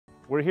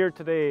We're here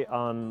today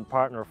on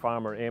partner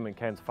farmer Eamonn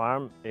Kent's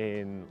farm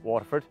in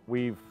Waterford.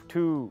 We've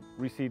two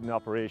reseeding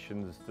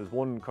operations. There's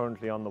one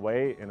currently on the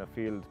way in a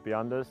field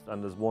beyond us,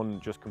 and there's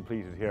one just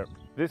completed here.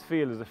 This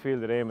field is a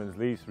field that Eamonn's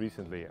leased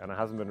recently, and it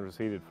hasn't been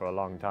reseeded for a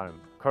long time.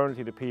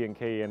 Currently the P and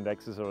K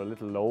indexes are a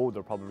little low.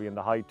 They're probably in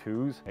the high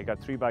 2s. I got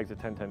 3 bags of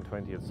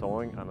 10-10-20 at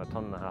sowing and a 1.5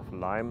 tons of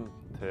lime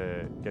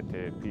to get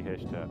the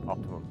pH to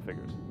optimum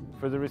figures.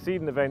 For the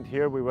reseeding event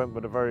here, we went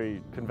with a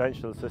very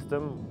conventional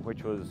system,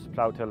 which was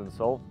plough, till and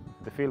sow.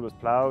 The field was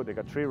ploughed. They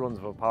got 3 runs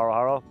of a power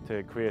harrow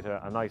to create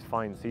a nice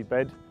fine seed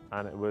bed,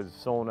 and it was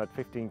sown at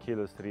 15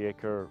 kilos to the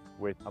acre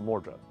with a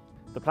mower drill.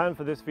 The plan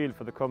for this field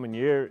for the coming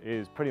year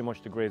is pretty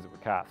much to graze it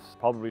with calves.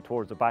 Probably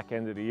towards the back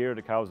end of the year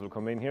the cows will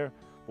come in here,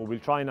 but we'll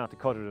try not to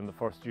cut it in the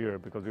first year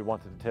because we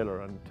wanted to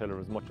tiller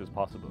as much as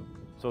possible.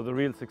 So the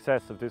real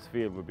success of this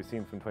field will be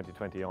seen from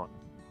 2020 on.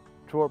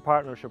 Through our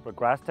partnership with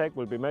GrassTech,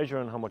 we'll be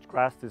measuring how much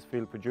grass this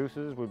field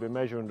produces. We'll be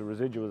measuring the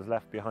residuals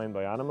left behind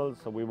by animals,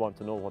 so we want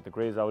to know what the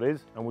graze out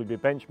is, and we'll be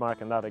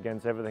benchmarking that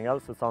against everything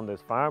else that's on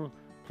this farm,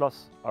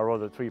 plus our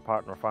other 3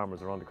 partner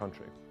farmers around the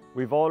country.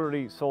 We've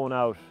already sown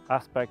out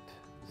Aspect,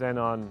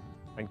 Xenon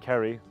and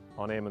Kerry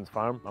on Eamonn's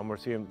farm, and we're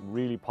seeing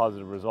really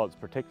positive results,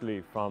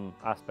 particularly from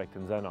Aspect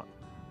and Xenon.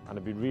 And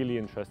it'd be really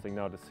interesting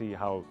now to see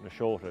how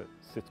Nashota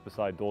sits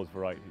beside those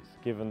varieties,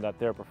 given that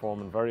they're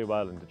performing very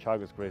well in the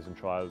Teagasc grazing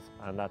trials,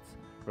 and that's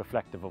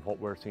reflective of what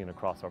we're seeing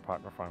across our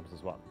partner farms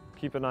as well.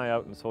 Keep an eye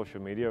out on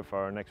social media for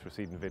our next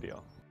reseeding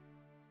video.